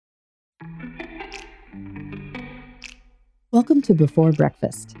Welcome to Before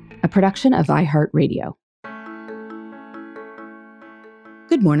Breakfast, a production of iHeartRadio.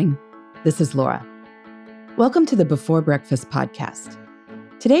 Good morning. This is Laura. Welcome to the Before Breakfast podcast.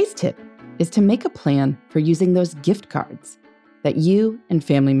 Today's tip is to make a plan for using those gift cards that you and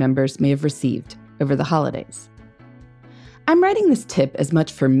family members may have received over the holidays. I'm writing this tip as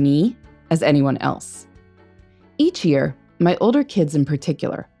much for me as anyone else. Each year, my older kids in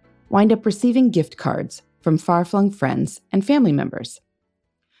particular wind up receiving gift cards from far-flung friends and family members.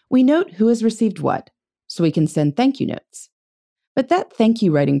 We note who has received what, so we can send thank you notes. But that thank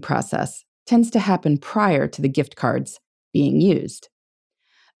you writing process tends to happen prior to the gift cards being used.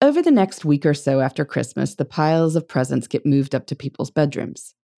 Over the next week or so after Christmas, the piles of presents get moved up to people's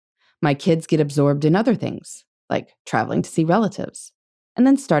bedrooms. My kids get absorbed in other things, like traveling to see relatives, and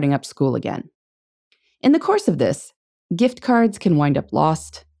then starting up school again. In the course of this, gift cards can wind up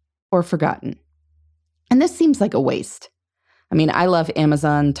lost or forgotten. And this seems like a waste. I mean, I love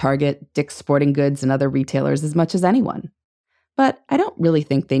Amazon, Target, Dick's Sporting Goods, and other retailers as much as anyone. But I don't really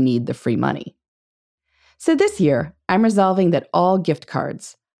think they need the free money. So this year, I'm resolving that all gift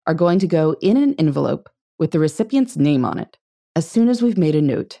cards are going to go in an envelope with the recipient's name on it as soon as we've made a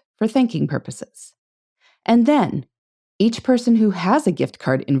note for thanking purposes. And then, each person who has a gift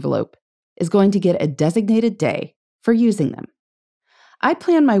card envelope is going to get a designated day for using them. I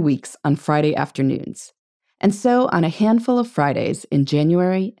plan my weeks on Friday afternoons. And so on a handful of Fridays in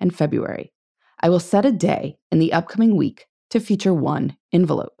January and February, I will set a day in the upcoming week to feature one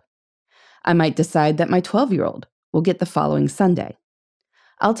envelope. I might decide that my 12-year-old will get the following Sunday.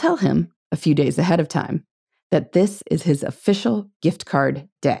 I'll tell him a few days ahead of time that this is his official gift card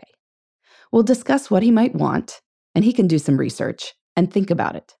day. We'll discuss what he might want, and he can do some research and think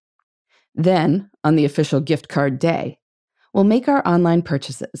about it. Then, on the official gift card day, we'll make our online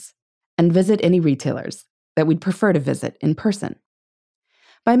purchases and visit any retailers that we'd prefer to visit in person.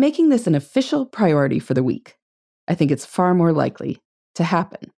 By making this an official priority for the week, I think it's far more likely to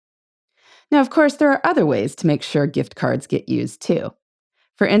happen. Now, of course, there are other ways to make sure gift cards get used too.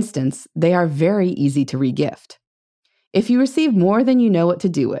 For instance, they are very easy to regift. If you receive more than you know what to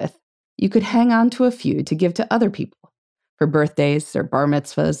do with, you could hang on to a few to give to other people for birthdays or bar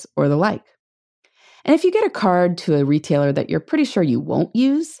mitzvahs or the like. And if you get a card to a retailer that you're pretty sure you won't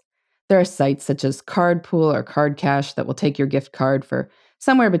use, there are sites such as Cardpool or Card Cash that will take your gift card for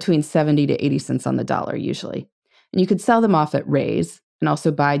somewhere between 70 to 80 cents on the dollar usually. And you could sell them off at Raise and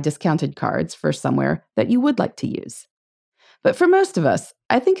also buy discounted cards for somewhere that you would like to use. But for most of us,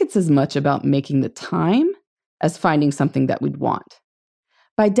 I think it's as much about making the time as finding something that we'd want.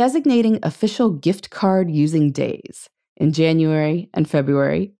 By designating official gift card using days in January and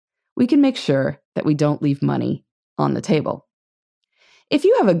February, we can make sure that we don't leave money on the table. If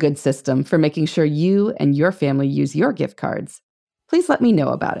you have a good system for making sure you and your family use your gift cards, please let me know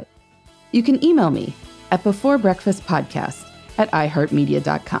about it. You can email me at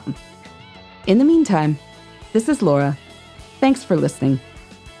beforebreakfastpodcast@iheartmedia.com. In the meantime, this is Laura. Thanks for listening,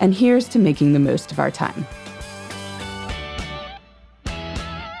 and here's to making the most of our time.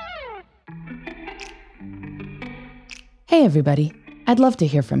 Hey everybody, I'd love to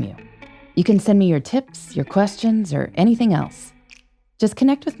hear from you. You can send me your tips, your questions, or anything else. Just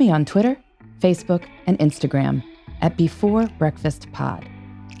connect with me on Twitter, Facebook, and Instagram at Before Breakfast Pod.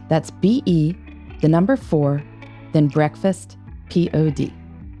 That's BE, the number 4, then breakfast, POD.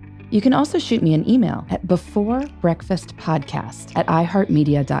 You can also shoot me an email at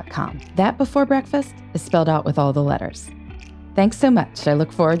beforebreakfastpodcast@iheartmedia.com. That Before Breakfast is spelled out with all the letters. Thanks so much. I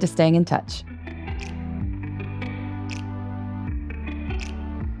look forward to staying in touch.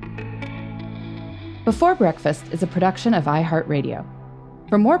 Before Breakfast is a production of iHeartRadio.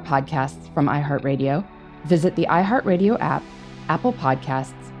 For more podcasts from iHeartRadio, visit the iHeartRadio app, Apple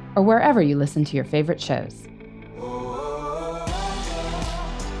Podcasts, or wherever you listen to your favorite shows.